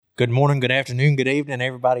Good morning, good afternoon, good evening,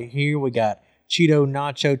 everybody here. We got Cheeto,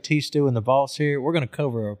 Nacho, T-Stew, and the boss here. We're going to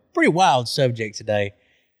cover a pretty wild subject today,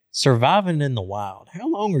 surviving in the wild. How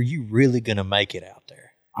long are you really going to make it out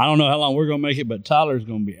there? I don't know how long we're going to make it, but Tyler's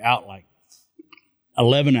going to be out like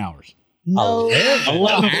 11 hours. No,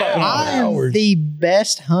 11 fucking I am the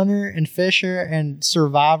best hunter and fisher and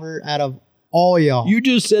survivor out of all y'all. You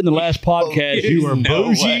just said in the last podcast you were No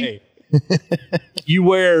bougie. way. You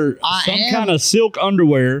wear I some am. kind of silk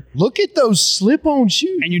underwear, Look at those slip-on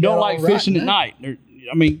shoes. and you don't got like on right fishing at now. night.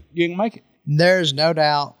 I mean, you can make it. There's no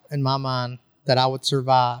doubt in my mind that I would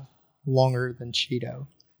survive longer than Cheeto.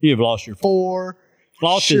 You have lost your For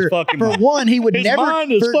lost sure. his fucking For mind. one, he would His never.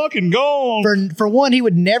 mind is fucking gone. For one, he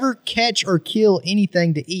would never catch or kill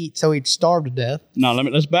anything to eat, so he'd starve to death. No,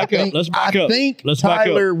 let's back up. Let's back up. I think Let's back up.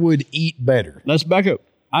 Tyler would eat better. Let's back up.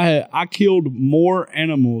 I killed more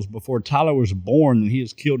animals before Tyler was born than he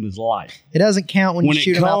has killed in his life. It doesn't count when When you it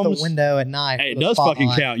shoot him out the comes- window at night. Hey, it with a does fucking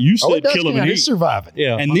spotlight. count. You Oh, said it does kill him count. and He's eat. surviving.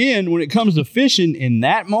 Yeah. And then when it comes to fishing in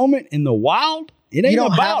that moment in the wild, it ain't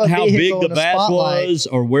don't about have a how big vehicle the and a bass spotlight was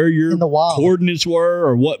or where your in the wild. coordinates were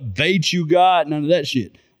or what bait you got. None of that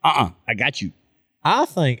shit. I got you. I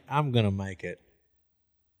think I'm going to make it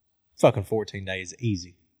fucking 14 days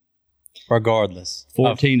easy, regardless.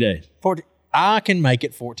 14 days. 14, I can make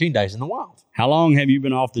it 14 days in the wild. How long have you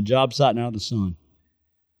been off the job site and out of the sun?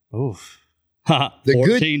 Oof. The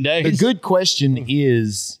 14 days. The good question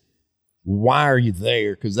is, why are you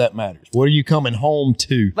there? Because that matters. What are you coming home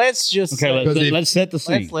to? Let's just Okay, say- Because let's set the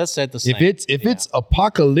scene. let's set the scene. If it's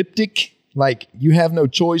apocalyptic, like you have no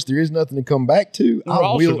choice, there is nothing to come back to. We're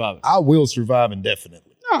all surviving. I will survive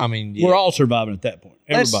indefinitely. No, I mean, yeah. We're all surviving at that point.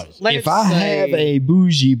 Let's- Everybody's. let's If I say- have a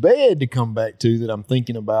bougie bed to come back to that I'm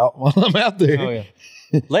thinking about while I'm out there, Oh,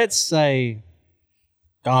 yeah. Let's say,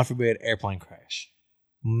 God forbid, airplane crash.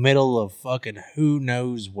 Middle of fucking who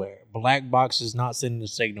knows where. Black box is not sending a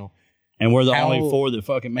signal. And we're the How- only four that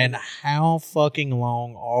fucking made And it. how fucking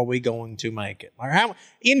long are we going to make it? Like how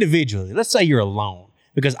individually? Let's say you're alone,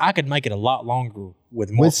 because I could make it a lot longer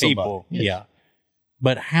with more With somebody, people. yes. Yeah.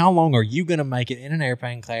 But how long are you going to make it in an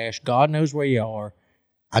airplane crash? God knows where you are.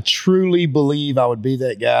 I truly believe I would be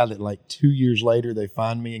that guy that like 2 years later they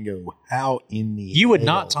find me and go, how in the You would hell?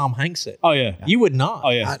 not Tom Hanks it. Oh, yeah. You would not. Oh,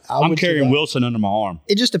 yeah. I I'm would carrying survive. Wilson under my arm.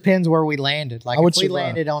 It just depends where we landed. Like I would if we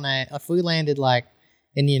survive. landed like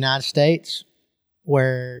in the United States,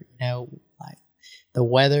 where like the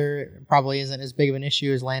weather probably isn't as big of an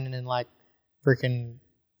issue as landing in like freaking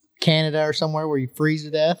Canada or somewhere where you freeze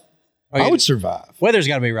to death. Oh, I would survive. Weather's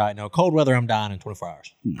got to be right. No, cold weather, I'm dying in 24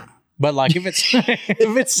 hours. But like if it's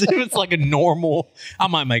if it's like a normal, I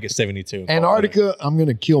might make it 72. Antarctica, I'm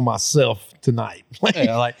gonna kill myself tonight.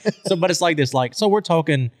 Yeah, like so, but it's like this. Like so, we're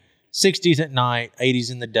talking 60s at night,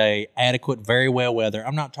 80s in the day, adequate, very well weather.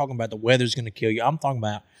 I'm not talking about the weather's going to kill you. I'm talking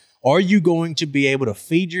about, are you going to be able to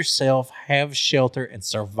feed yourself, have shelter, and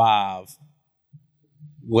survive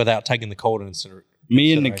without taking the cold into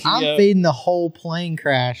Me and consideration? I'm Nakia. feeding the whole plane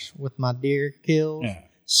crash with my deer kills, Yeah.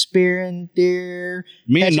 spearing deer.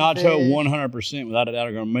 Me and catching Nacho, fish. 100% without a doubt,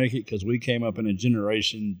 are going to make it because we came up in a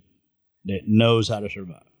generation that knows how to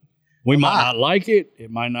survive. We might not like it. It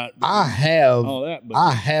might not be I have all that, but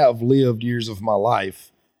I have lived years of my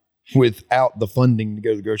life without the funding to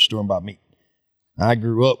go to the grocery store and buy meat. I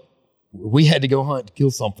grew up, we had to go hunt to kill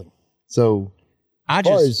something. So I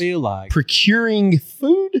far just as feel like procuring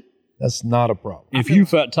food, that's not a problem. if you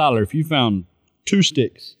found, Tyler, if you found 2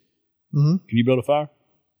 sticks, Mhm. can you build a fire?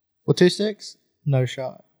 With 2 sticks, no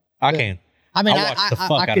shot. I can. I mean, I I watched the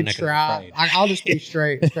fuck out of could Naked and try. Afraid. I'll just be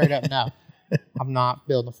straight up. No, I'm not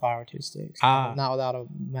building a fire with 2 sticks. Not without a.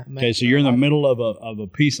 Okay, so you're in the middle of a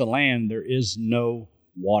piece of land. There is no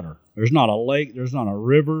water. There's not a lake. There's not a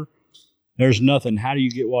river. There's nothing. How do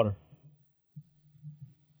you get water?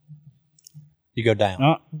 You go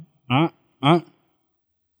down.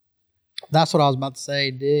 That's what I was about to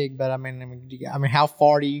say. Dig, but I mean, how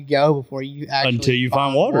far do you go before you actually Until you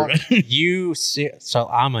find water. You see, so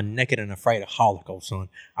I'm a Naked and Afraid aholic, old son.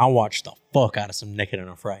 I watch the fuck out of some Naked and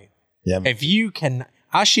Afraid. Yeah, If you can,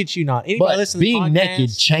 I shit you not. Anybody but listen to being this naked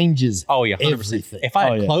podcast- changes Oh yeah, 100%. everything. If I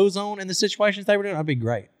had Oh, yeah. clothes on in the situations they were doing, I'd be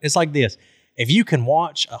great. It's like this: if you can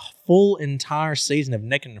watch a full entire season of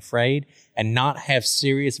Naked and Afraid and not have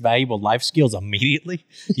serious, valuable life skills immediately,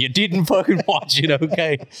 you didn't fucking watch it.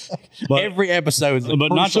 Okay, But- every episode is a but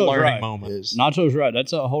crucial Nacho's learning right. moment. Yes. Nacho's right.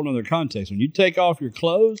 That's a whole other context. When you take off your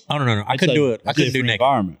clothes, Oh no! I it's couldn't a do it. I couldn't do different naked.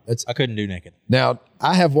 environment. I couldn't do naked. Now,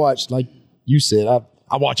 I have watched, like you said,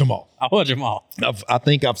 I watch them all. I watch them all. I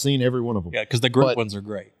think I've seen every one of them. Yeah, because the group But- ones are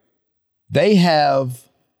great. They have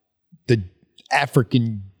the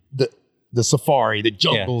African, the safari, the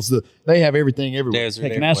jungles, they have everything everywhere. Desert. Hey,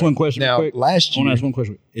 can I ask one question Now, real quick? last I want to year, ask one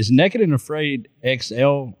question. Is Naked and Afraid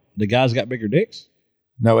XL the guys got bigger dicks?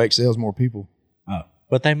 no, XL's more people. Oh,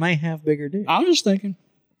 But they may have bigger dicks. I'm just thinking.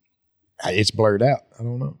 It's blurred out. I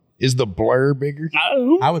don't know. Is the blur bigger? I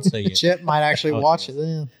don't I would say yes. Chip might actually watch it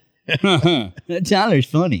then. know. Tyler's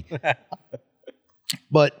funny.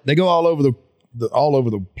 But they go all over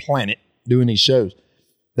the planet doing these shows.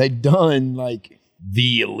 They've done like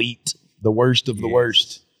the elite, the worst of the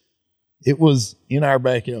worst. It was in our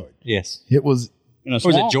backyard. Yes. It was In a Was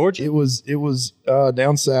it swamp? Georgia? it was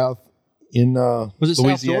down south in Was it South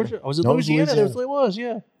Louisiana. Georgia? Or was it No, it was Louisiana? Louisiana. It was,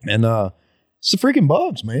 yeah. And it's the freaking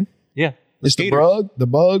bugs, man. Yeah. It's the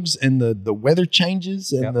bugs and the weather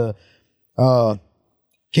changes and Yep. the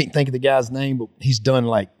can't think of the guy's name, but he's done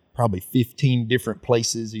like probably 15 different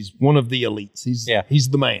places. He's one of the elites. He's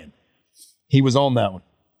the man. He was on that one.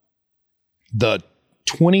 The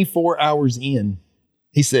 24 hours in,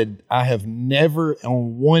 he said, I have never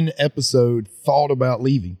on one episode thought about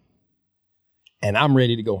leaving. And I'm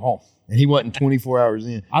ready to go home. And he wasn't 24 hours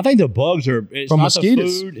in. I think the bugs are. It's From not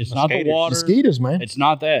mosquitoes. the food. It's not the Mosquitoes. water. Mosquitoes, man. It's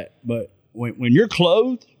not that. But when you're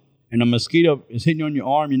clothed and a mosquito is hitting you on your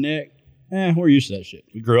arm, your neck, we're used to that shit.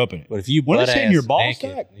 We grew up in it. But if you When it's butt hitting your ass ball naked,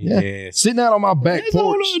 sack? Yeah. yes. Sitting out on my back That's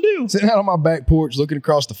all porch. I do. Sitting out on my back porch, looking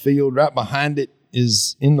across the field. Right behind it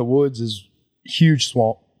is in the woods is huge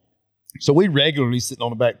swamp. So we regularly sitting on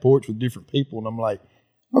the back porch with different people, and I'm like,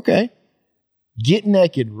 okay, get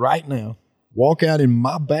naked right now. Walk out in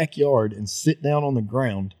my backyard and sit down on the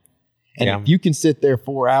ground. And Yeah. if you can sit there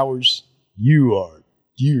 4 hours, you're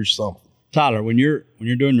something. Tyler, when you're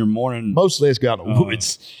doing your morning, Mostly it's got in the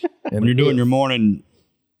woods. when you're doing your morning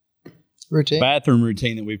Routine. bathroom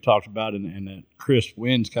routine that we've talked about, and the crisp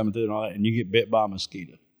winds coming through and all that, and you get bit by a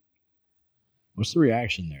mosquito, what's the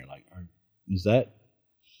reaction there? Like, has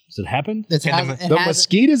it happened? It's Can has- the- it the hasn't-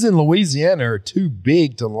 mosquitoes in Louisiana are too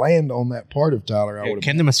big to land on that part of Tyler. I would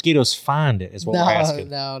Can the mosquitoes find it? Is what we're asking.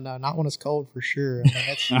 No, not when it's cold for sure.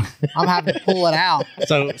 I mean, I'm having to pull it out.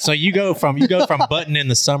 So you go from button in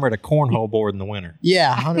the summer to cornhole board in the winter.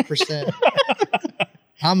 Yeah, 100%.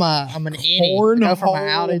 I'm an innie. Go from an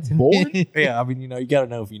outie to board? Yeah, I mean, you got to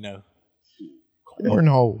know if you know.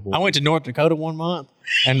 Cornhole board. I went to North Dakota one month,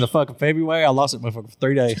 and in the fucking February, I lost it motherfucker for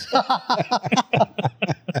 3 days.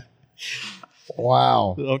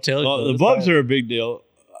 Wow. I'll tell you. Well, the bugs are a big deal.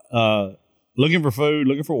 Looking for food,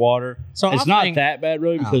 looking for water. So it's I not think- that bad,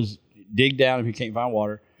 really, because dig down if you can't find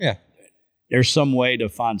water. Yeah. There's some way to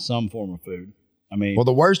find some form of food. I mean, Well,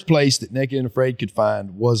 the worst place that Naked and Afraid could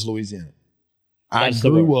find was Louisiana. I That's the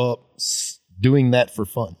grew up doing that for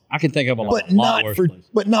fun, I can think of a but lot not worse for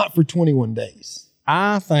places. 21 days.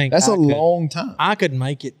 I think That's I a could- long time. I could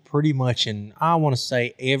make it pretty much in, I want to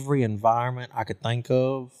say, every environment I could think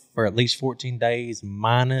of for at least 14 days,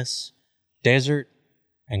 minus desert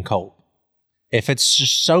and cold. If it's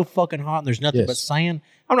just so fucking hot and there's nothing Yes. but sand,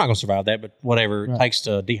 I'm not going to survive that, but whatever it takes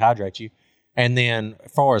to dehydrate you. And then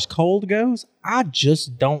as far as cold goes, I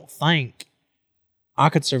just don't think I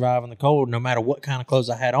could survive in the cold no matter what kind of clothes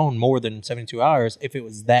I had on more than 72 hours if it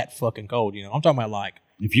was that fucking cold. You know, I'm talking about like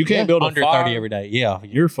If you can't build a under fire, 30 every day. Yeah.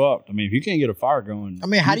 you're fucked. I mean, if you can't get a fire going, I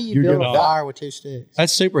mean, how do you You're build gonna a die. fire with 2 sticks?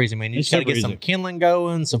 That's super easy, man. You It's just got to super get some easy. kindling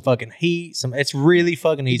going, some fucking heat. It's really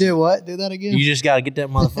fucking You easy. do what? Do that again? You just got to get that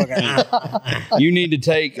motherfucker. you need to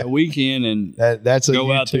take a weekend and That's a Go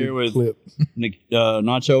YouTube out there with- clip.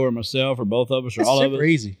 Nacho or myself or both of us or It's all of super us.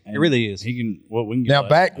 easy. It really is. He can. Well, we can get Now, that.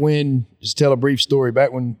 back when, just tell a brief story,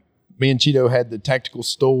 back when me and Cheeto had the tactical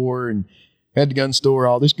store and had the gun store,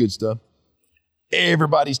 all this good stuff,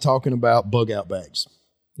 everybody's talking about bug out bags.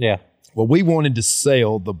 Yeah. Well, we wanted to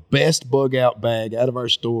sell the best bug out bag out of our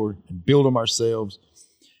store and build them ourselves.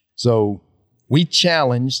 So we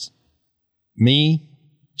challenged me,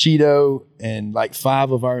 Cheeto, and like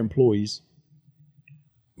 5 of our employees.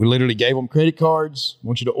 We literally gave them credit cards.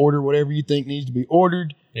 Want you to order whatever you think needs to be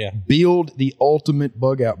ordered. Yeah. Build the ultimate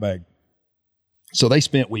bug out bag. So they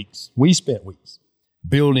spent weeks. We spent weeks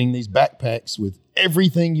building these backpacks with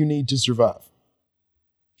everything you need to survive.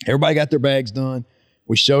 Everybody got their bags done.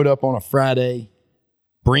 We showed up on a Friday.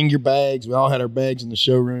 Bring your bags. We all had our bags in the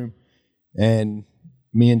showroom. And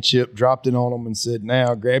me and Chip dropped it on them and said,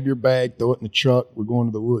 now grab your bag, throw it in the truck. We're going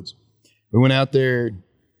to the woods. We went out there,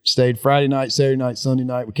 stayed Friday night, Saturday night, Sunday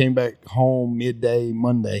night. We came back home midday,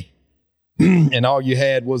 Monday. And all you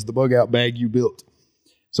had was the bug out bag you built.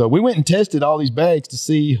 So we went and tested all these bags to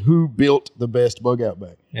see who built the best bug out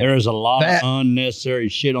bag. There is a lot That- of unnecessary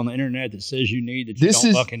shit on the internet that says you need that you This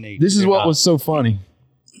don't is fucking need. this is You're what not. was so funny.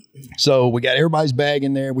 So we got everybody's bag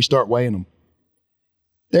in there. We start weighing them.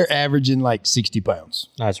 they're averaging like 60 pounds.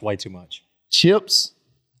 That's way too much. Chips,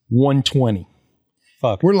 120.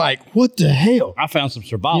 Fuck. We're like, what the hell? I found some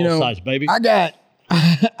survival size, baby.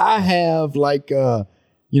 I have like a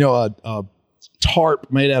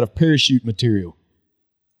tarp made out of parachute material.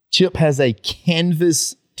 Chip has a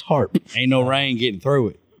canvas tarp. Ain't no rain getting through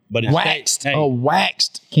it. But it's Waxed. Hey, A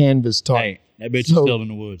waxed canvas tarp. hey, that bitch So- is still in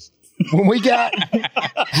the woods. When we got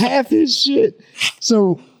half his shit.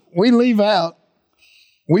 So we leave out.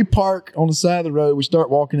 We park on the side of the road. We start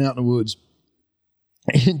walking out in the woods.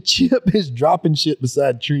 And Chip is dropping shit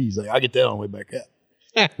beside trees. Like, I get that on the way back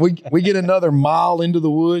up. we get another mile into the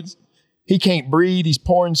woods. He can't breathe. He's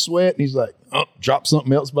pouring sweat. And he's like, oh, drop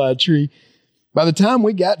something else by a tree. By the time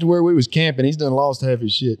we got to where we was camping, he's done lost half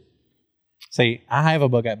his shit. See, I have a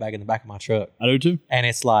bug out bag in the back of my truck, I do too. and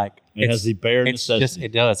it's like It has the bare it's necessity. just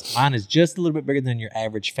it does. Mine is just a little bit bigger than your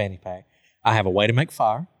average fanny pack. I have a way to make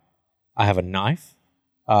fire. I have a knife.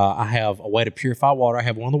 I have a way to purify water. I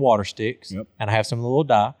have one of the water sticks, Yep. and I have some of the little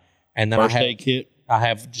dye. And then First I have aid kit. I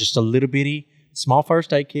have just a little bitty small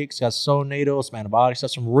first aid kit. It's got sewing needles, some antibiotics,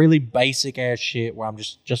 some really basic ass shit where I'm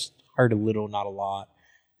just hurt a little, not a lot.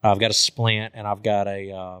 I've got a splint, and I've got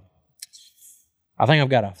I think I've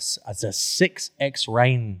got it's a 6X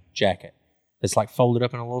rain jacket that's like folded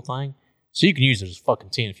up in a little thing. So you can use it as a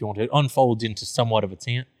fucking tent if you want to. It unfolds into somewhat of a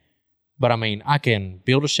tent. But I mean, I can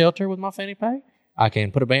build a shelter with my fanny pack. I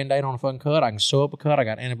can put a Band-Aid on a fucking cut. I can sew up a cut. I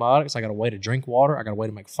got antibiotics. I got a way to drink water. I got a way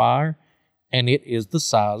to make fire. And it is the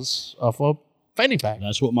size of a fanny pack.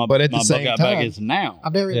 That's what my But at the bug same out time- bag is now.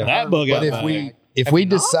 I've never even Yeah. heard That bug of out a But bag. bag. if Have we you not?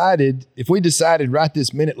 decided right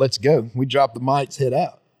this minute, let's go. We drop the mics, head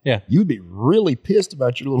out. Yeah. You'd be really pissed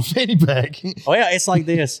about your little fanny pack. Oh yeah, it's like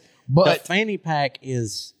this. But the fanny pack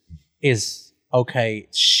is okay.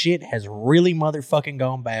 Shit has really motherfucking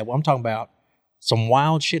gone bad. What I'm talking about, some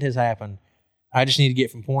wild shit has happened. I just need to get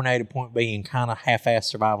from point A to point B and kind of half-ass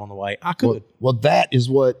survive on the way. I could. well, that is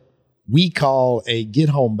what we call a get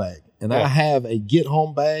home bag. And I Yeah. have a get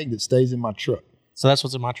home bag that stays in my truck. So that's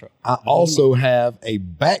what's in my truck. I also have a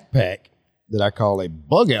backpack that I call a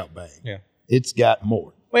bug out bag. Yeah. It's got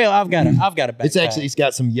more. Well, I've got a backpack. It's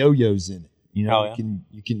got some yo-yos in it. You know, Oh, yeah.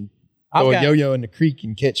 you can I've throw got- a yo-yo in the creek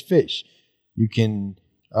and catch fish. You can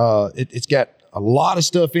it's got a lot of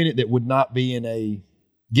stuff in it that would not be in a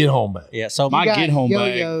get home bag. Yeah. So My You got get home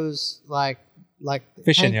bag. yo-yos like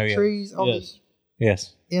Fishing hang yo-yo. trees on Yes.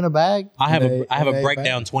 yes, in a bag. I have In I have a a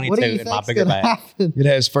breakdown bag. 22 What do you in my think's bigger gonna bag. happen? It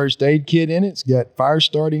has first aid kit in it. It's got fire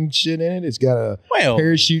starting shit in it. It's got a Well,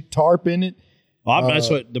 parachute tarp in it. Well, that's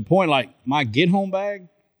what the point. Like my get home bag.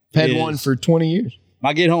 Had is- one for 20 years.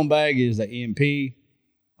 My get home bag is the EMP,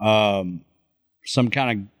 some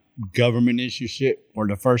kind of government issue shit. Where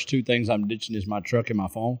the first two things I'm ditching is my truck and my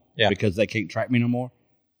phone. Yeah. Because they can't track me no more.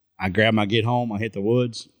 I grab my get home. I hit the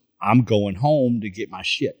woods. I'm going home to get my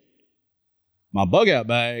shit. My bug out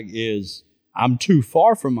bag is I'm too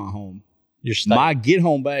far from my home. you're stuck. My get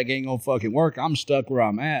home bag ain't gonna fucking work. I'm stuck where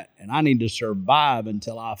I'm at, and I need to survive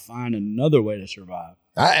until I find another way to survive.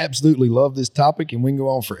 I absolutely love this topic, and we can go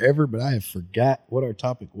on forever, but I have forgot what our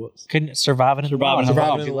topic was. Couldn't surviving in Surviving the in the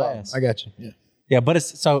wild. wild. Be last. I got you. Yeah. Yeah, but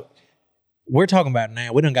it's so we're talking about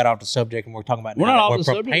now. We done got off the subject, and we're talking about We're now not that off we're the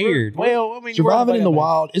subject. prepared. We're- Well, I mean, Surviving in the we're-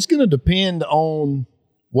 wild, it's going to depend on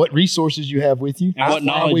what resources you have with you. And what That's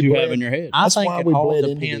why knowledge we you bled- have in your head. I That's think why it we all bled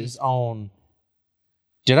into depends this. on.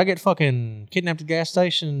 Did I get fucking kidnapped at the gas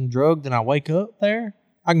station, drugged, and I wake up there?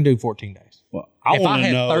 I can do 14 days. Well, I If I want to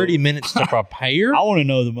had know. 30 minutes to prepare, I want to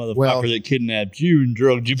know the motherfucker Well- that kidnapped you and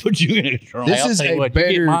drugged you, put you in a trunk. This I'll is tell you a what, you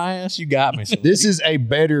better- get my ass, you got me. son. This is a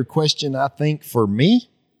better question, I think, for me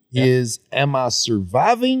Yeah. is am I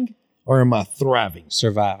surviving or am I thriving?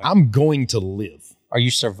 surviving. I'm going to live. Are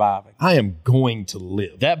you surviving? I am going to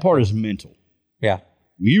live. That part is mental. Yeah.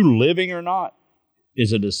 You living or not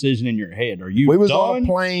is a decision in your head. Are you we was on done? a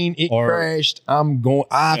plane, it or- crashed. I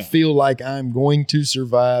Yeah. feel like I'm going to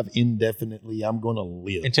survive indefinitely. I'm going to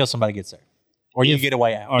live. Until somebody gets there. Or you get a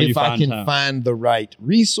way out. Or you if I find can time. find the right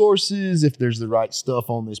resources, if there's the right stuff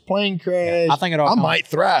on this plane crash, I think it all I comes- might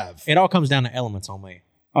thrive. It all comes down to elements on me.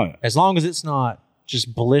 Oh, yeah. As long as it's not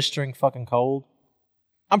just blistering fucking cold,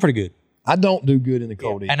 I'm pretty good. I don't do good in the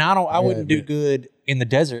cold. And I wouldn't do good in the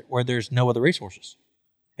desert where there's no other resources.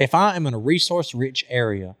 If I am in a resource rich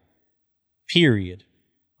area, period,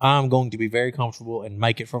 I'm going to be very comfortable and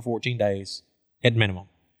make it for 14 days at minimum.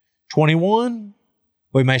 21,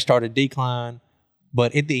 we may start a decline,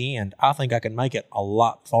 but at the end, I think I can make it a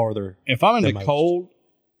lot farther. If I'm in than the most. cold,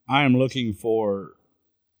 I am looking for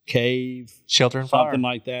cave, Shelter and fire. something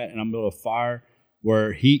like that, and I'm building a fire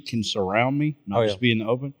where heat can surround me, not Oh, yeah. just be in the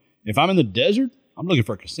open. If I'm in the desert, I'm looking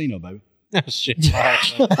for a casino, baby. Shit.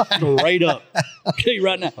 Straight up. I'll tell you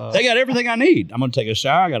right now. They got everything I need. I'm going to take a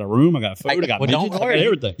shower. I got a room. I got food. I got Well, don't midgets, I got worry.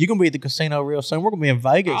 everything. You're gonna be at the casino real soon. We're gonna be in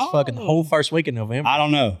Vegas Oh. fucking the whole first week in November. I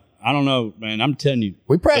don't know, man. I'm telling you.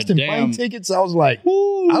 We priced The in damn- plane tickets. I was like, I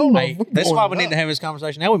don't know. Hey, if we're that's going why or we need not. to have this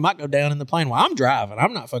conversation. Now we might go down in the plane while I'm driving.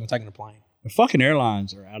 I'm not fucking taking the plane. The fucking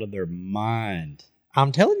airlines are out of their mind.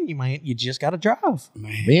 I'm telling you, man, you just got to drive.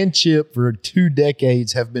 Man. Me and Chip for 2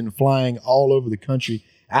 decades have been flying all over the country.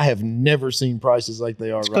 I have never seen prices like they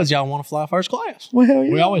are right Because y'all want to fly first class. Well, hell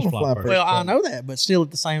yeah. We I always wanna fly first. Well, I know that, but still at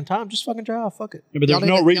the same time, just fucking drive. Fuck it. Yeah, but Y'all there's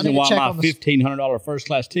need no to- reason y'all need why to check my on the- $1,500 first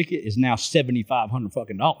class ticket is now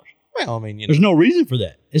 $7,500 dollars. Well, I mean, you know, There's no reason for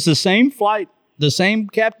that. It's the same flight, the same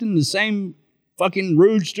captain, the same fucking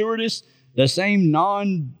rude stewardess, the same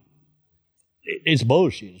It's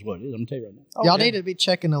bullshit, is what it is. I'm gonna tell you right now. Y'all need to be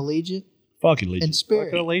checking Allegiant Fucking and Legion. fucking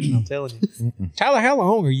Spirit. Allegiant, I'm telling you. Tyler, how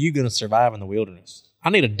long are you going to survive in the wilderness? I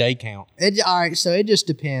need a day count. All right, so it just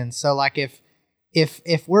depends. So like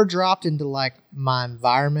if we're dropped into like my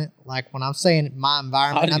environment, like when I'm saying my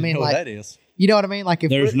environment, I mean know like what that is. you know what I mean? Like if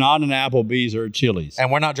There's we're, not an Applebee's or a Chili's.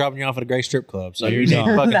 And we're not dropping you off at a gay strip club. So You're you need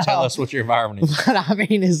to not. fucking tell No. us what your environment is. what I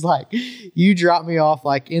mean is like you drop me off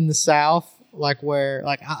like in the South, like where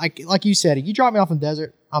like you said, you drop me off in the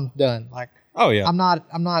desert, I'm done. Like Oh, yeah. I'm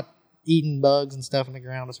not eating bugs and stuff in the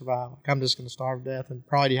ground to survive. Like, I'm just gonna starve to death and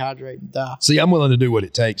probably dehydrate and die. See, I'm willing to do what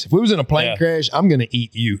it takes. If we was in a plane Yeah. crash, I'm going to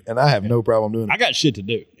eat you, and I have no problem doing I it. got shit to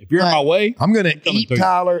do. If you're in my way, I'm going to coming eat through.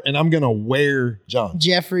 Tyler, and I'm going to wear John.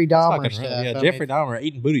 Jeffrey Dahmer Fucking stuff. real. Yeah, I Jeffrey mean, Dahmer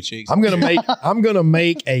eating booty cheeks. I'm going to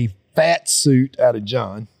make a fat suit out of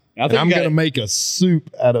John. I And think I'm you going to got make a soup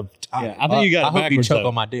out of Tyler. Yeah, I think you got I it hope you backwards. choke though.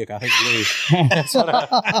 on my dick. I think you do.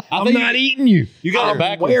 I'm not eating you. You got I'm it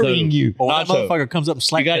backwards. wearing though. you. Well, that Nacho. motherfucker comes up and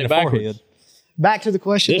slaps You got me in it the backwards. forehead. Back to the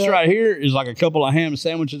question. This though. right here is like a couple of ham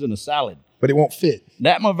sandwiches and a salad. But it won't fit.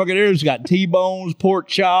 That motherfucker there has got T-bones, pork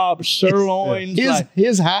chops, sirloins.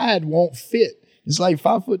 His hide won't fit. It's like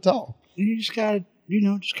 5 foot tall. You just gotta,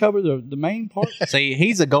 just cover the main part. See,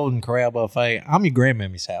 he's a Golden Corral buffet. I'm your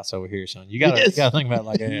grandmammy's house over here, son. You gotta, Yes. you gotta think about it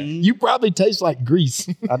like that. You probably taste like grease.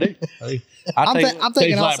 I do. I'm thinking like I'm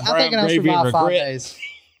thinking brown I'll gravy and survive 5 regret. days.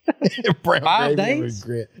 Brown 5 gravy and days?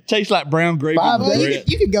 regret. Tastes like brown gravy. 5 with Well, days? regret.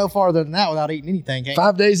 you can go farther than that without eating anything, can't you?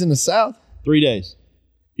 5 days in the South? 3 days.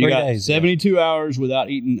 You 3 got days, yeah. 72 hours without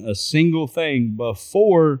eating a single thing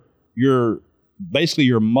before your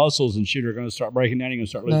muscles and shit are going to start breaking down. You're going to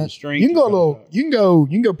start losing strength. You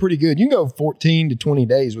can go pretty good. You can go 14 to 20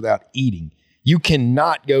 days without eating. You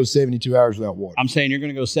cannot go 72 hours without water. I'm saying you're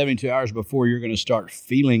going to go 72 hours before you're going to start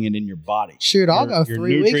feeling it in your body. Shoot, I'll go your 3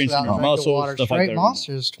 weeks nutrients without and your drinking muscles, water. stuff like Straight that.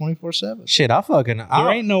 monsters 24/7. Shit,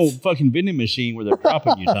 There ain't no fucking vending machine where they're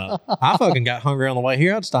dropping you, Todd. I fucking got hungry on the way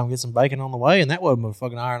here. I just stopped and get some bacon on the way, and that wasn't a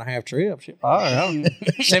fucking hour and a half trip. Shit, all right, I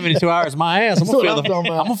don't 72 hours my ass. I'm That's what gonna, I'm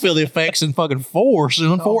talking about. feel the effects in fucking 4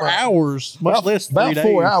 soon. 4 right. hours, much less 3 about days.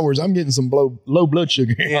 4 hours, I'm getting some low blood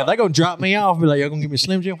sugar. Yeah, they gonna drop me off. Be like, y'all gonna give me a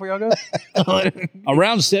Slim Jim before y'all go?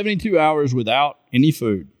 Around 72 hours without any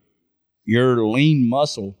food, your lean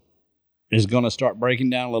muscle is going to start breaking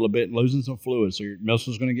down a little bit and losing some fluid. So your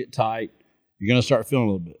muscle's going to get tight. You're going to start feeling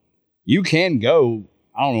a little bit. You can go,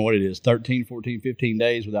 I don't know what it is, 13, 14, 15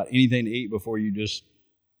 days without anything to eat before you just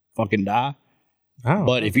fucking die.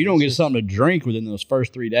 But if you don't get something to drink within those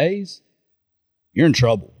first 3 days, you're in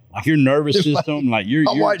trouble. Like your nervous system, like you're.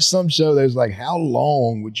 I watched some show that was like, how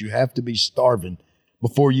long would you have to be starving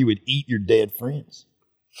before you would eat your dead friends?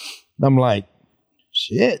 And I'm like,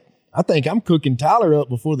 shit. I think I'm cooking Tyler up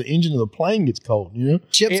before the engine of the plane gets cold. You know,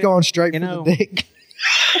 Chip's going straight you for know- the dick.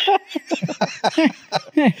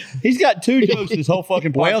 He's got 2 jokes this whole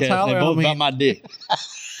fucking podcast. Well, and Tyler, they I both mean- about my dick.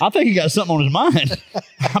 I think he got something on his mind.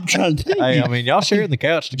 I'm trying to tell you. Hey, I mean, y'all sharing the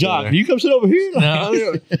couch together. John, can you come sit over here? No,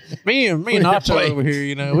 me and Nacho Wait. over here.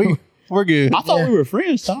 You know, we're good. I thought we were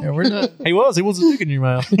friends, Tom. And we're not. He was a dick in your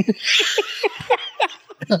mouth.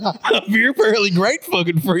 You're fairly great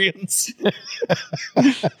fucking friends.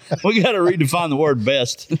 We got to redefine the word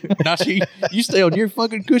best. Now, you stay on your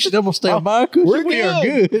fucking cushion. I'm gonna stay on my cushion. we're We are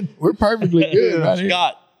good. good. We're perfectly good right here.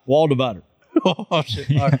 Scott, wall divider. Oh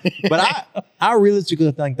shit! All right. But I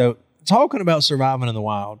realistically think though, talking about surviving in the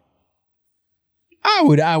wild, I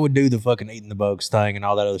would do the fucking eating the bugs thing and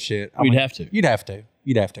all that other shit. We'd have to. You'd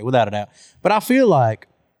have to, without a doubt. But I feel like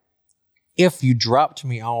if you dropped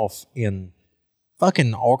me off in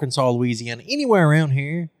fucking Arkansas, Louisiana, anywhere around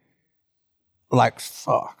here, like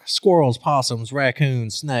fuck, squirrels, possums,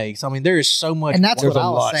 raccoons, snakes. I mean, there is so much. And that's there's what a I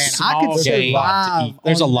lot. was saying. I could Small game to survive eat.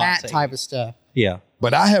 There's on a lot that to type eat. of stuff. Yeah.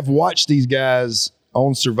 But I have watched these guys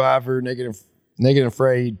on Survivor, Naked and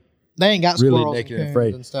Afraid, They ain't got Really squirrels naked and and coons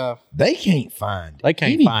afraid. and stuff. They can't find. They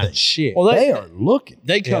can't anything. find shit. Well, They are looking.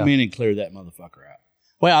 They come Yeah. in and clear that motherfucker out.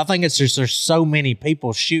 Well, I think it's just there's so many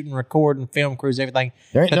people shooting, recording, film crews, everything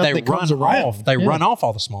There ain't that nothing they that comes run around. off. They Yeah. run off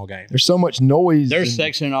all the small game. There's so much noise. They're and-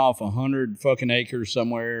 sectioning off 100 fucking acres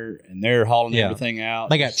somewhere, and they're hauling Yeah. everything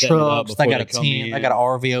out. They got setting it up trucks. They before got a come tent. in. They got an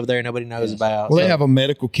RV over there nobody knows Yes. about. Well, they So, have a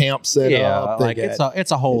medical camp set yeah, up. They like got-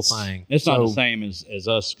 it's a whole it's- thing. It's not the So- same as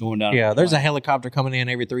us going down. Yeah, there's a helicopter coming in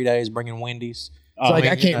every 3 days bringing Wendy's. It's like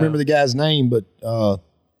mean, I can't remember the guy's name, but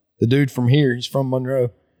the dude from here, he's from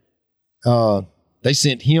Monroe. They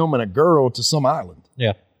sent him and a girl to some island.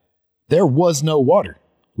 Yeah, There was no water.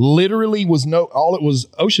 Literally was no. All it was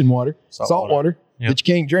ocean water, salt water Yeah. that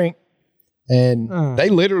you can't drink. And they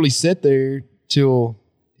literally sat there till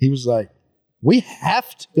he was like, "We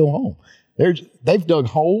have to go home." They've dug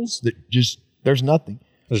holes that just there's nothing.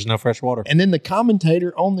 there's no fresh water. And then the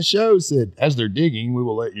commentator on the show said, as they're digging, we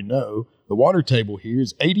will let you know the water table here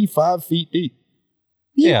is 85 feet deep.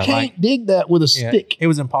 You Yeah, can't like- dig that with a Yeah, stick. it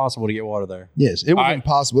was impossible to get water there. Yes, it was All right.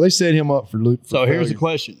 impossible. They set him up for loot. So here's the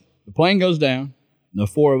question: the plane goes down. The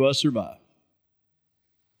 4 of us survive.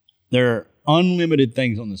 There are unlimited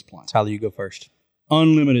things on this plane. Tyler, you go first.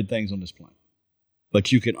 Unlimited things on this plane,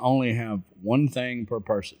 but you can only have one thing per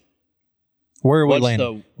person. Where are we What's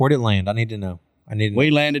landing? Where did it land? I need to know.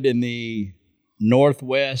 We landed in the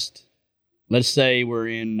northwest. Let's say we're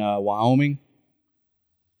in Wyoming.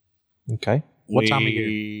 Okay. What time of year?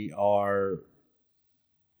 We are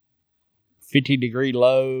 50-degree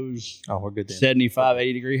lows, Oh, we're good then. 75,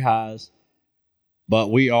 80-degree highs.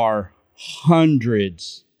 But we are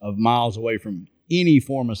hundreds of miles away from any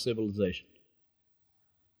form of civilization.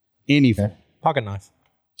 Any form. Pocket knife.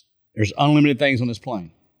 There's unlimited things on this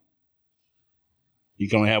plane. You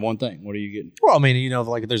can only have one thing. What are you getting? Well, I mean,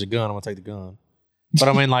 like if there's a gun, I'm gonna take the gun. But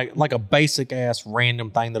I mean, like a basic ass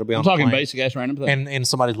random thing that'll be on I'm the talking plane basic ass random thing. and in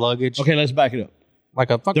somebody's luggage. Okay, let's back it up. Like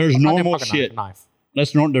a fucking There's fucking normal pocket shit. knife.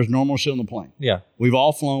 There's normal shit on the plane. Yeah. We've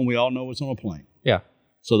all flown. We all know what's on a plane. Yeah.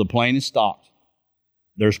 So the plane is stocked.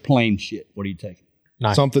 There's plane shit. What are you taking?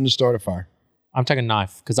 Knife. something to start a fire. I'm taking a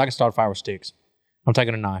knife because I can start a fire with sticks. I'm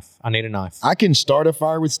taking a knife. I need a knife. I can start a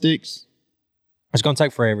fire with sticks. It's gonna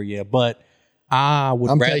take forever, yeah, but I would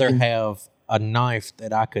I'm rather taking- have a knife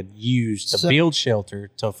that I could use to So- build shelter,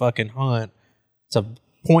 to fucking hunt, to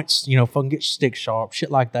points, fucking get stick sharp,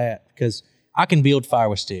 shit like that. Because I can build fire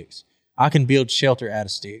with sticks. I can build shelter out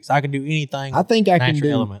of sticks. I can do anything. I think I can natural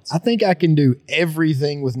do. elements. I think I can do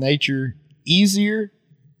everything with nature easier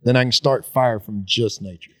than I can start fire from just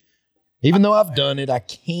nature. Even though I've done it, I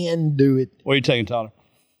can do it. What are you taking, Tyler?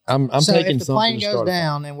 I'm So taking if the something plane to goes start a fire.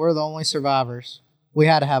 down and we're the only survivors, we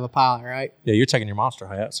had to have a pilot, right? Yeah, you're taking your monster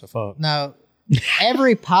hat, so fuck. No,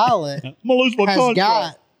 every pilot I'm gonna lose my has contract.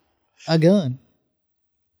 got a gun,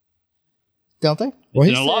 don't they? Well,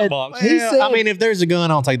 It's in a lockbox. he Yeah, said, I mean, if there's a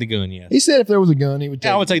gun, I'll take the gun, yes. he said if there was a gun, he would take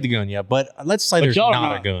Yeah, I it. would take the gun, yeah. But let's say But there's y'all not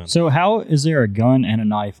not- a gun. So how is there a gun and a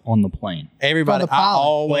knife on the plane? Everybody, From the I pilot.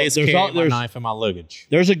 always Well, carry my there's- knife in my luggage.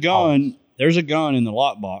 There's a gun. There's a gun in the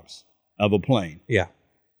lockbox of a plane. Yeah.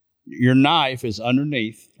 Your knife is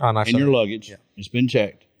underneath Oh, nice. in your luggage. Yeah. It's been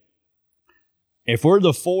checked. If we're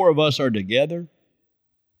the 4 of us are together,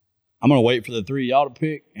 I'm gonna wait for the 3 of y'all to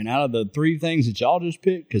pick. And out of the 3 things that y'all just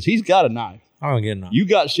picked, because he's got a knife, I'm gonna get a knife. you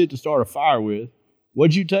got shit to start a fire with.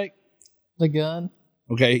 What'd you take? The gun.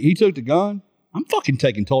 Okay, he took the gun. I'm fucking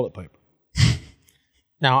taking toilet paper.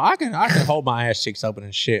 Now I can hold my ass cheeks open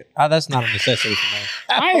and shit. That's not a necessity for me.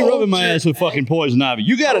 I ain't rubbing my ass with fucking poison ivy.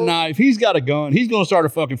 You got a knife. He's got a gun. He's gonna start a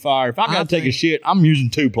fucking fire. If I gotta take a think- shit, I'm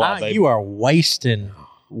using 2-ply, baby. You are wasting.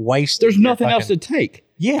 There's nothing else to take.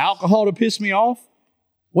 Yeah. Alcohol to piss me off.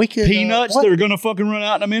 We could Peanuts what, that are gonna fucking run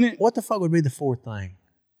out in a minute. what the fuck would be the fourth thing?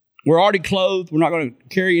 We're already clothed. We're not gonna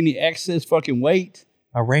carry any excess fucking weight.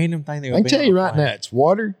 A random thing that would I can be tell on you the right plane. now, it's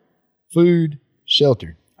water, food,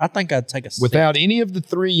 shelter. I think I'd take a sip. Without any of the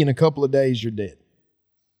 3 in a couple of days, you're dead.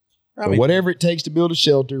 I But mean, whatever it takes to build a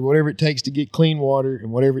shelter, whatever it takes to get clean water,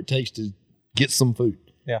 and whatever it takes to get some food.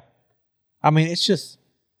 Yeah. I mean, it's just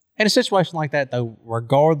in a situation like that though.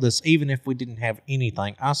 Regardless, even if we didn't have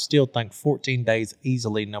anything, I still think 14 days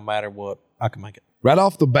easily, no matter what, I can make it. Right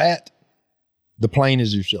off the bat, the plane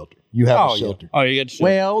is your shelter. You have Oh, a yeah. shelter. Oh, you got to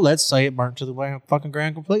Well, let's say it burnt to the fucking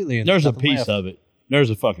ground completely. And There's a nothing piece left. of it. There's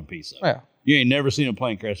a fucking piece of it. Yeah. You ain't never seen a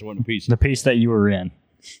plane crash that wasn't a piece The of it. piece that you were in.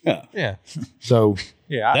 Yeah. Yeah. So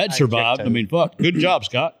Yeah. That survived. I mean, fuck. Good job,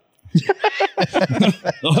 Scott.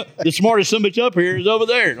 The smartest son of a bitch up here is over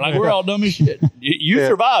there. Like, we're all dumb as shit. You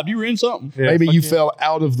survived. You were in something. maybe you fell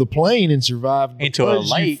out of the plane and survived into a because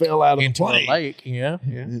you lake. fell out of into the plane. a lake. Yeah.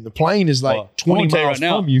 Yeah. And the plane is like Well, 20 I'm gonna tell you miles right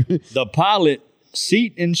now, from you. The pilot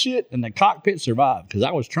seat and shit, and the cockpit survived because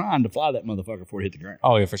I was trying to fly that motherfucker before it hit the ground.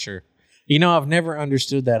 Oh yeah, for sure. You know, I've never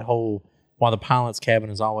understood that whole why the pilot's cabin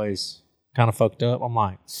is always kind of fucked up. I'm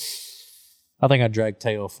like, I think I dragged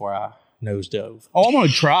tail before I nose dove. Oh, I'm gonna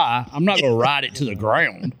try. I'm not gonna ride it to the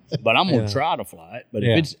ground, but I'm gonna Yeah. try to fly it. But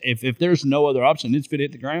Yeah. if there's no other option, it's fit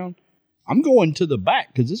hit the ground. I'm going to the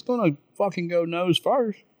back because it's gonna fucking go nose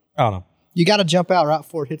first. I don't know. You got to jump out right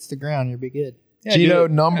before it hits the ground. You'll be good. Yeah, Gino,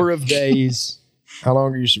 dude. number of days. How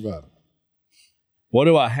long are you surviving? What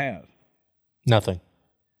do I have? Nothing.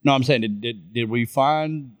 No, I'm saying, did we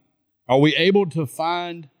find? Are we able to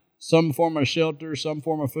find some form of shelter, some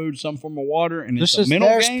form of food, some form of water? And it's This a is- mental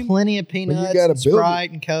There's game. plenty of you peanuts, gotta and build it.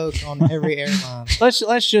 Sprite, and Coke on every airline.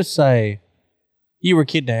 Let's just say you were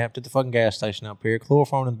kidnapped at the fucking gas station up here,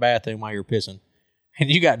 chloroformed in the bathroom while you were pissing, and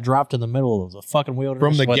you got dropped in the middle of the fucking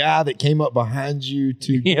wilderness. From the with- guy that came up behind you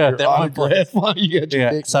to Yeah, your that one autograph while you got your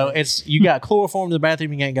Yeah, dick so sucked. it's you got chloroform in the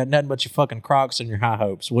bathroom. You ain't got nothing but your fucking Crocs and your high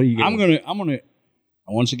hopes. What are you? I'm gonna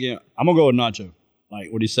once again. I'm gonna go with Nacho,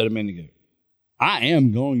 like what he said a minute ago. I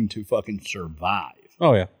am going to fucking survive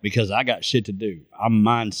Oh yeah. because I got shit to do. I'm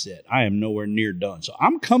mindset. I am nowhere near done, so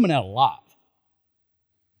I'm coming out alive.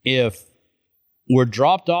 If we're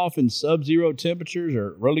dropped off in sub-zero temperatures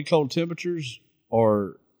or really cold temperatures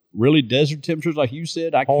or really desert temperatures, like you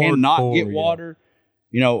said, I cannot Hardcore, get yeah. water.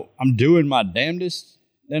 You know, I'm doing my damnedest.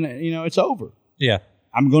 Then it's over. Yeah.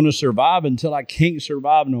 I'm going to survive until I can't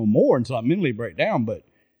survive no more, until I mentally break down. But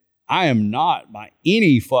I am not by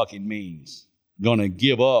any fucking means going to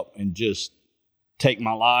give up and just take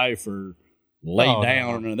my life or lay Oh, no, down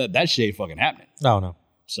or none of that. That shit ain't fucking happening. No.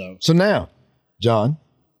 So So now, John,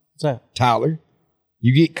 What's that? Tyler,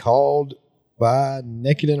 you get called by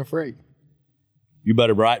Naked and Afraid. you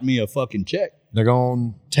better write me a fucking check. They're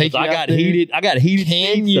going to take 'Cause you I out got there. heated. I got heated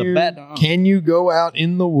Can seats, a you, bat- can you go out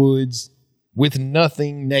in the woods with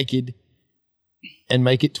nothing, naked, and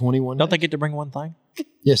make it 21 Don't they days? get to bring one thing?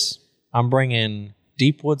 Yes. I'm bringing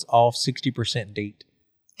Deep Woods off 60% DEET.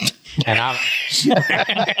 And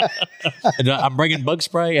I'm bringing bug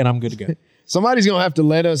spray and I'm good to go. Somebody's going to have to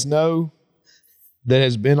let us know that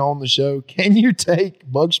has been on the show. Can you take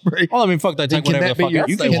bug spray? Well, I mean, fuck, they take Can whatever that the be fuck your- else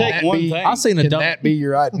You they can want. take that one be- thing. I've seen a Can dump. that be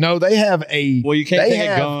your item? No, they have a. Well, you can't they take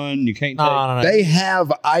have- a gun. You can't No, take. no, no. They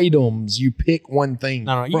have items. You pick one thing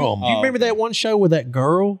No. You, from. you remember that one show where that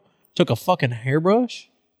girl took a fucking hairbrush?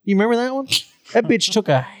 You remember that one? That bitch took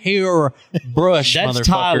a hairbrush. That's motherfucker.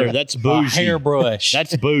 Tyler. That's A bougie. hairbrush.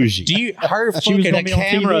 That's bougie. Do you? Her She was fucking gonna be on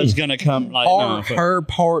camera is going to come like no, fuck. her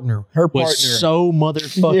partner Her was partner. so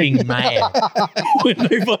motherfucking mad when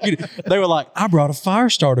they were like, I brought a fire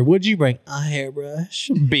starter. What'd you bring? A hairbrush,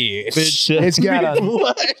 bitch. It's got a.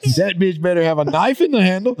 What? That bitch better have a knife in the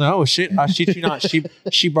handle. No shit. I shit you not.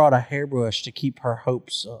 She brought a hairbrush to keep her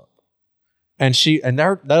hopes up, and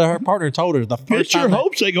her partner told her the first Get your time.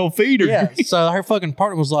 hopes they gonna feed her. Yeah. So her fucking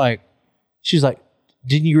partner was like, she's like,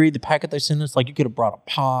 didn't you read the packet they sent us? Like, you could have brought a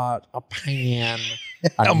pot, a pan,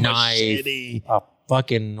 a knife, machete. a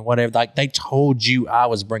fucking whatever. Like, they told you I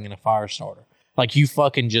was bringing a fire starter. Like, you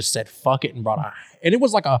fucking just said fuck it and brought and it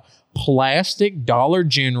was like a plastic Dollar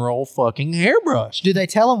General fucking hairbrush. Do they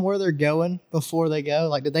tell them where they're going before they go?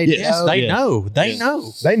 Like, did they Yes, know? They Yes. know. They Yes.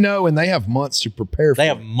 know. They know, and they have months to prepare for They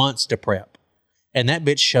it. have months to prep. And that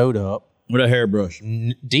bitch showed up, With a hairbrush.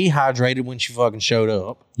 dehydrated when she fucking showed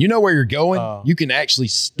up. You know where you're going. Oh. You can actually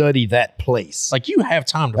study that place. Like, you have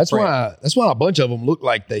time to That's prep. why a bunch of them look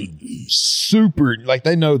like they super like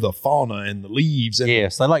they know the fauna and the leaves, and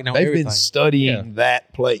Yes, they like know they've everything. been studying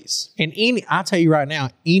that place. And I'll tell you right now,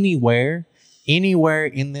 anywhere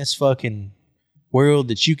in this fucking world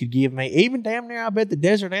that you could give me, even damn near, I bet the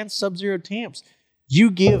desert and sub-zero temps,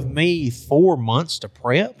 you give me 4 months to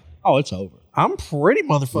prep, Oh, it's over. I'm pretty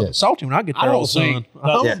motherfucking Yeah. salty when I get I there, don't old son. think- I'm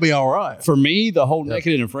Yeah. gonna be all right. For me, the whole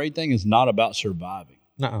naked and afraid thing is not about surviving.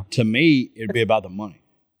 No, To me, it'd be about the money.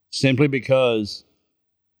 Simply because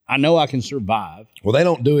I know I can survive. Well, they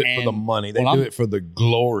don't do it for And- the money; they well, do I'm- it for the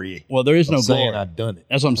glory. Well, there is of no saying glory. I've done it.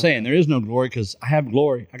 That's what I'm saying. There is no glory because I have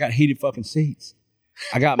glory. I got heated fucking seats.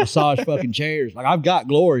 I got massage fucking chairs. Like, I've got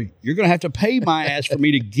glory. You're going to have to pay my ass for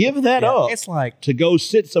me to give that Yeah, up it's like to go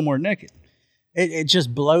sit somewhere naked. it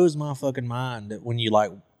just blows my fucking mind that when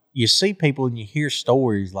you see people and you hear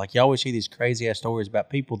stories, like you always hear these crazy ass stories about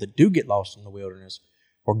people that do get lost in the wilderness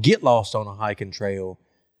or get lost on a hiking trail,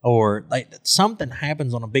 or like something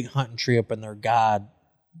happens on a big hunting trip and their guide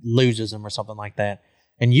loses them or something like that.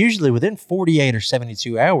 And usually within 48 or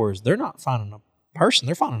 72 hours, they're not finding a person,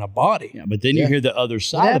 they're finding a body. Yeah, but then Yeah. you hear the other It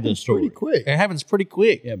side of the happens story. pretty quick. It happens pretty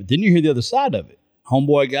quick. Yeah, but then you hear the other side of it.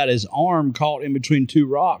 Homeboy got his arm caught in between two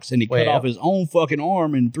rocks and he cut Well. off his own fucking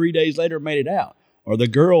arm and 3 days later made it out. or the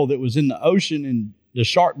girl that was in the ocean and the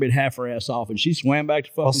shark bit half her ass off and she swam back to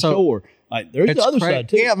fucking Also, shore. Like, there's the other side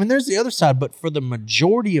too. Yeah, I mean, there's the other side, but for the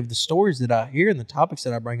majority of the stories that I hear and the topics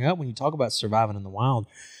that I bring up when you talk about surviving in the wild,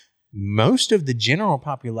 most of the general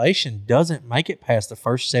population doesn't make it past the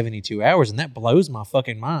first 72 hours, and that blows my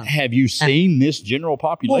fucking mind. Have you seen this general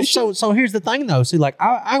population? Well, so here's the thing, though. See, like,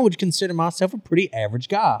 I would consider myself a pretty average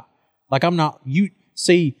guy. Like, I'm not,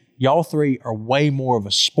 y'all three are way more of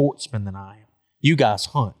a sportsman than I am. You guys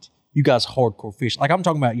hunt. You guys hardcore fish. Like, I'm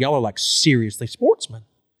talking about y'all are like seriously sportsmen.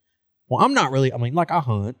 Well, I'm not really, I mean, like, I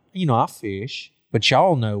hunt, I fish, but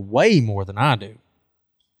y'all know way more than I do,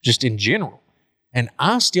 just in general. And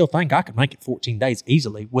I still think I could make it 14 days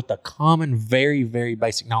easily with the common, very, very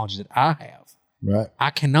basic knowledge that I have. Right. I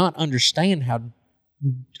cannot understand how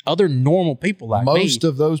other normal people like me Most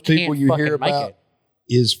of those people can't you fucking hear make about it.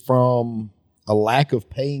 is from a lack of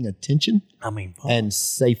paying attention I mean, and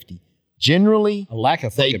safety. Generally, a lack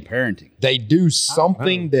of fucking parenting. they do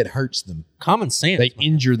something that hurts them. common sense. They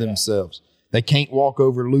man. injure themselves. They can't walk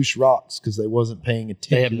over loose rocks because they wasn't paying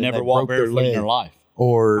attention. They have and never walked broke their barefoot in leg. their life.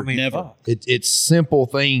 Or I mean, never. fuck. it's simple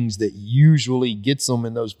things that usually gets them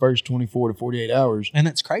in those first 24 to 48 hours And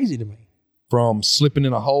that's crazy to me. from slipping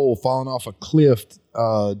in a hole, falling off a cliff,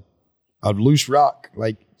 a loose rock,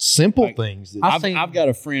 like simple Like, things. That, I've got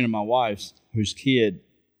a friend of my wife's whose kid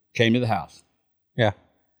came to the house. Yeah.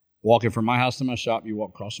 Walking from my house to my shop, you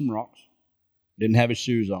walk across some rocks. Didn't have his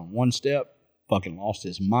shoes on. One step, fucking lost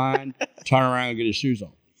his mind. Turn around and get his shoes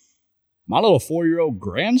on. My little 4-year-old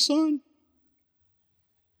grandson,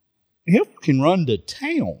 he'll fucking run to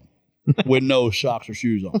town with no socks or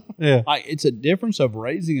shoes on. Yeah. Like, it's a difference of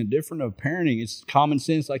raising, a difference of parenting. It's common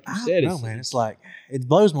sense, like you said. No, man. It's like, it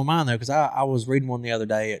blows my mind, though, because I was reading one the other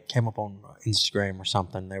day. It came up on Instagram or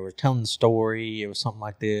something. They were telling the story. It was something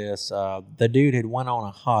like this. The dude had went on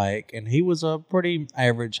a hike, and he was a pretty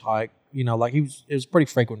average hike. Like it was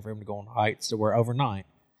pretty frequent for him to go on hikes that were overnight.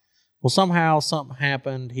 Well, somehow something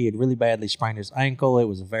happened. He had really badly sprained his ankle. It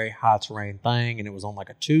was a very high terrain thing, and it was on like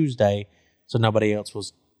a Tuesday, so nobody else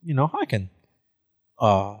was, hiking.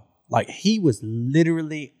 Like he was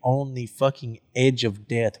literally on the fucking edge of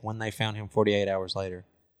death when they found him 48 hours later.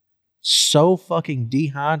 So fucking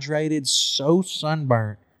dehydrated, so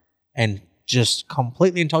sunburnt, and just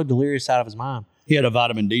completely and totally delirious out of his mind. He had a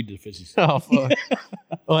vitamin D deficiency. Oh, fuck.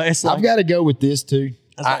 Well, it's like, I've got to go with this too.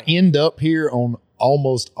 That's I like- end up here on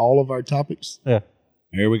almost all of our topics. yeah.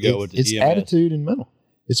 Here we go with the It's EMS. attitude and mental.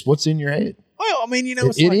 It's what's in your head. Well, I mean,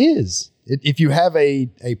 it's It like, is. If you have a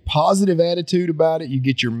positive attitude about it, you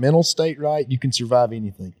get your mental state right, you can survive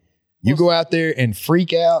anything. You go out there and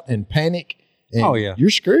freak out and panic, and Oh, yeah. you're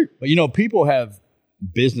screwed. But people have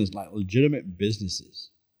business, like legitimate businesses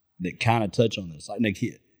that kind of touch on this. Like Nick,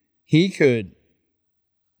 he could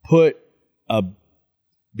put a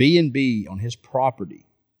B&B on his property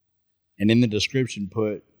and in the description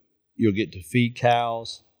put, you'll get to feed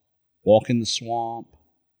cows, walk in the swamp,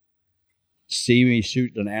 see me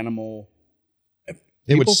shoot an animal.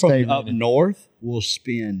 It would People stay from up rented. north will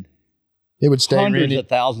spend It would stay hundreds rented of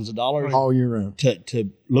thousands of dollars all year round. to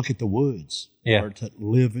look at the woods Yeah. or to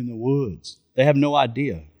live in the woods. They have no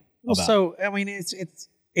idea. Well, about so I mean,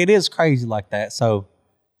 it is crazy like that. So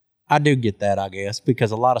I do get that, I guess,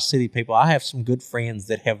 because a lot of city people. I have some good friends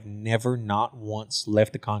that have never, not once,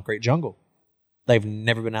 left the concrete jungle. They've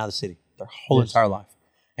never been out of the city their whole Yes. entire life,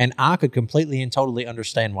 and I could completely and totally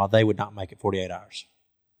understand why they would not make it 48 hours.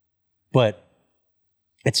 But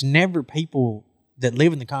it's never people that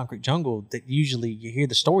live in the concrete jungle that usually you hear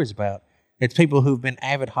the stories about. It's people who've been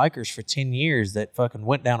avid hikers for 10 years that fucking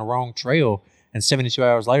went down a wrong trail, and 72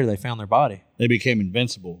 hours later they found their body. They became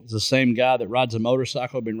invincible. It's the same guy that rides a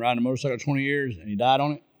motorcycle, been riding a motorcycle 20 years, and he died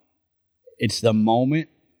on it. It's the moment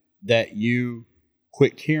that you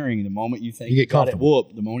quit caring, the moment you think You get got it comfortable.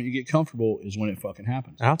 whooped, the moment you get comfortable is when it fucking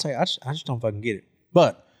happens. And I'll tell you, I just don't fucking get it.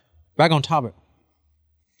 But back on topic,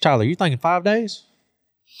 Tyler, you thinking 5 days?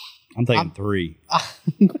 I'm thinking 3.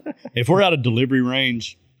 If we're out of delivery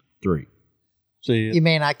range, 3. See, You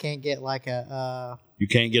mean I can't get like a You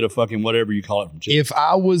can't get a fucking whatever you call it from Chick. If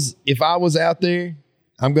I was out there,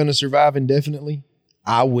 I'm going to survive indefinitely.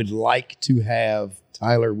 I would like to have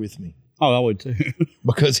Tyler with me Oh, I would too.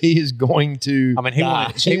 because he is going to. I mean, he Die.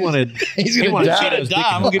 wanted. He wanted. He's he going wanted to Cheetos die.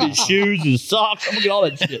 I'm gonna get his shoes and socks. I'm gonna get all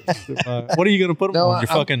that shit. What are you gonna put him No, on? Your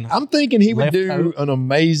fucking. I'm thinking he would left do coat? an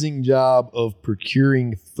amazing job of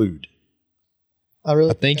procuring food. I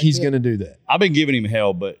really I think he's going to do that. I've been giving him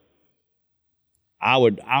hell, but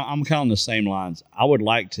I'm kind of on the same lines. I would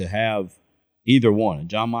like to have either one, a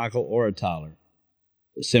John Michael or a Tyler,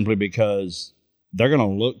 simply because they're going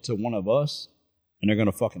to look to one of us and they're going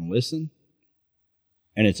to fucking listen.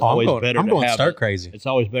 and it's Oh, always better. I'm to going have stir crazy. It's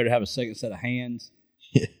always better to have a second set of hands,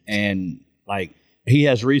 and like he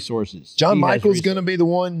has resources. John He has Michael's resources. going to be the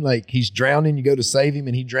one, like, he's drowning. You go to save him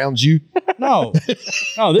and he drowns you. No.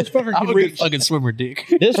 This fucker I'm can a good reach. fucking swimmer, dick.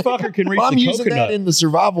 This fucker can reach Well, I'm the using coconut. that in the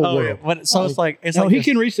survival Oh, yeah. world. But, so it's like No, he this-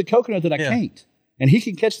 can reach the coconut that I Yeah. can't, and he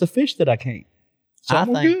can catch the fish that I can't. So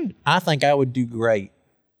I'm good. I think I would do great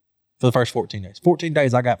for the first 14 days. 14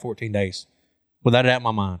 days, I got 14 days. Without it out of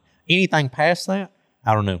my mind. Anything past that,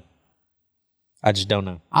 I don't know. I just don't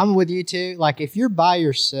know. I'm with you too. Like if you're by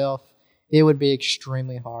yourself, it would be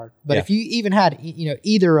extremely hard. But Yeah. if you even had,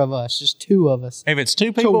 either of us, just two of us, If it's two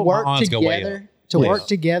to people, work my odds go way up. together, to Yes. work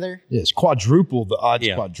together, Yes, quadruple the odds.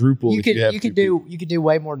 Yeah. Quadruple. you if you have could two people. do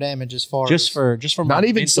way more damage as far Just as for my Not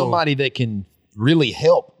even mental, somebody that can really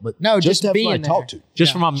help, but No, just have being somebody to talk there. to.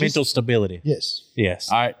 just for my just- mental stability. Yes. Yes.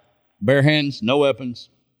 All right, bare hands, no weapons,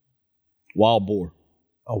 wild boar,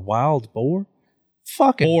 A wild boar?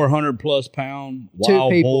 Fucking 400 plus pound Two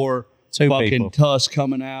wild people. boar, Two fucking people. tusk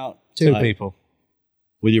coming out. two Like, people.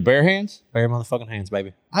 with your bare hands. Bare motherfucking hands,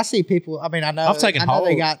 baby. I see people. I mean, I know. I've taken I know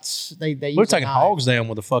they hogs. got. They use We're a taking knife. hogs down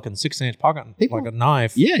with a fucking 6-inch pocket, People- like a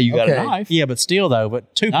knife. Yeah, you got Okay. a knife. Yeah, but still though,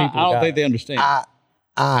 but two people. I don't got think it. they understand.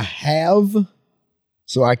 I have,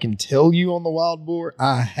 so I can tell you on the wild boar,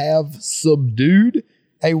 I have subdued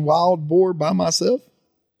a wild boar by myself,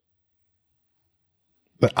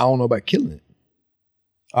 but I don't know about killing it.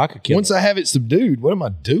 I could kill Once it. I have it subdued, what am I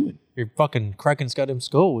doing? You're fucking cracking Scott in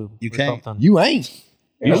school. You or can't. something. You ain't.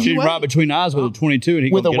 you No, shoot him ain't. right between the eyes with a 22, and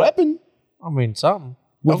he With a gonna get up. weapon? I mean, something.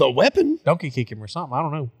 With a weapon? Donkey kick him or something. I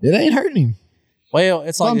don't know. It ain't hurting him. Well,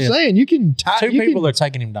 it's So like I'm this. saying you can tie Two you people can, are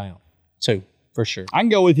taking him down. Two, for sure. I can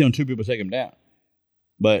go with you on two people take him down,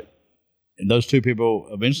 but those two people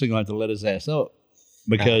eventually gonna have to let his ass up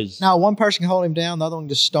because No, one person can hold him down. The other one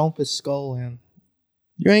just stomp his skull in.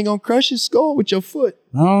 you ain't gonna crush his skull with your foot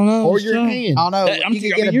I don't know or your hand. I don't know.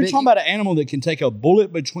 you're talking about an animal that can take a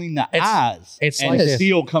bullet between the eyes it's and like this.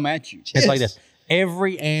 still come at you. It's like Yes. this.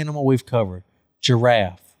 Every animal we've covered,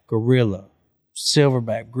 giraffe, gorilla,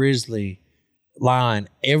 silverback, grizzly, lion,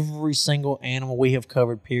 every single animal we have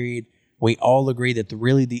covered, period, we all agree that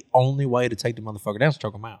really the only way to take the motherfucker down is to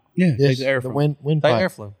choke them out. Yeah, Yes, take the air the from wind Take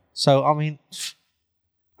pipe. airflow. So, I mean,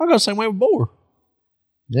 I go the same way with boar.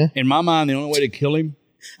 In my mind, the only way to kill him,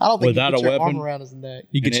 I don't think without you put a your arm weapon, around his neck.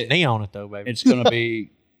 You get And your knee on it, though, baby. it's gonna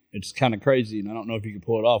be, it's kind of crazy, and I don't know if you can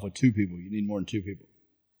pull it off with two people. You need more than two people.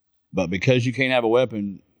 But because you can't have a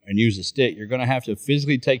weapon and use a stick, you're gonna have to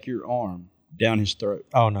physically take your arm down his throat.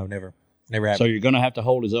 Oh, no, never. Never happened. So you're gonna have to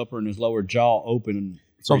hold his upper and his lower jaw open.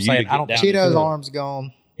 So I'm for you saying, to I get don't down think his Cheeto's throat. arm's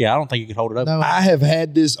gone. Yeah, I don't think you could hold it up. No. I have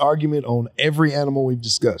had this argument on every animal we've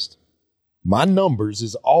discussed. My numbers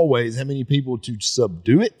is always how many people to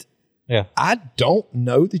subdue it. Yeah. I don't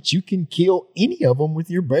know that you can kill any of them with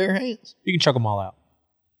your bare hands. You can choke them all out.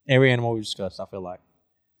 Every animal we discussed, I feel like.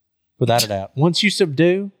 Without a doubt. Once you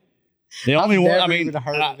subdue, The only I've one, never I mean, even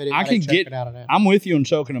heard of I anybody can choking get. out of that. I'm with you on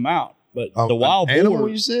choking them out, but Oh, the wild an animal, boar,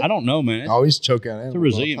 you said? I don't know, man. I always choke out It's a animals.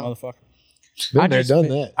 resilient all the time. motherfucker. Been I there, just done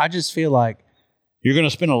feel- that. I just feel like You're going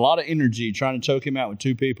to spend a lot of energy trying to choke him out with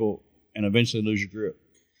two people and eventually lose your grip.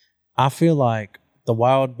 I feel like the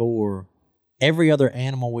wild boar, every other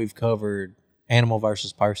animal we've covered, animal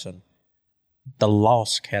versus person, the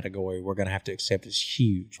loss category we're going to have to accept is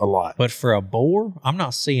huge. A lot. But for a boar, I'm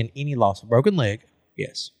not seeing any loss. A broken leg,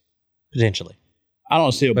 yes, potentially, I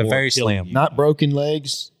don't see a but boar very killing slim. you. Not broken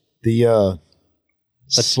legs. The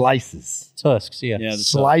slices. Tusks, yeah. Yeah, the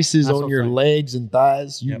Slices That's on what your I'm saying. legs and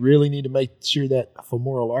thighs. You Yep. really need to make sure that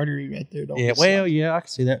femoral artery right there don't Yeah, get well, sliced. yeah, I can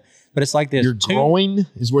see that. But it's like this. Your groin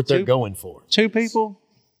is what they're two- going for. Two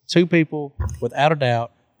people, without a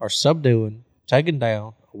doubt, are subduing, taking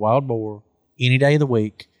down a wild boar any day of the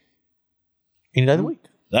week. Any day of the week.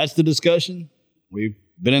 That's the discussion. We've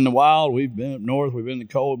been in the wild. We've been up north. We've been in the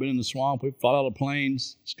cold. We've been in the swamp. We've fought out of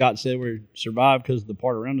planes. Scott said we survived because the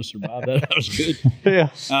part around us survived. That was good. Yeah.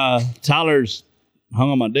 Tyler's hung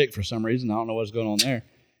on my dick for some reason. I don't know what's going on there.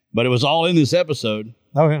 But it was all in this episode.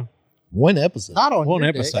 Oh, yeah. One episode. Not on One your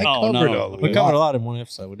episode. dick. Oh, covered no. all of We it. covered a lot in one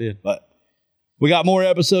episode. We did. But we got more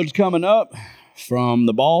episodes coming up from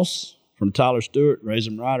The Boss, from Tyler Stewart, Raise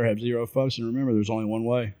 'em Rider, Have Zero Fucks, and remember, there's only one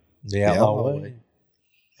way. The outlaw way.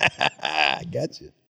 I got you.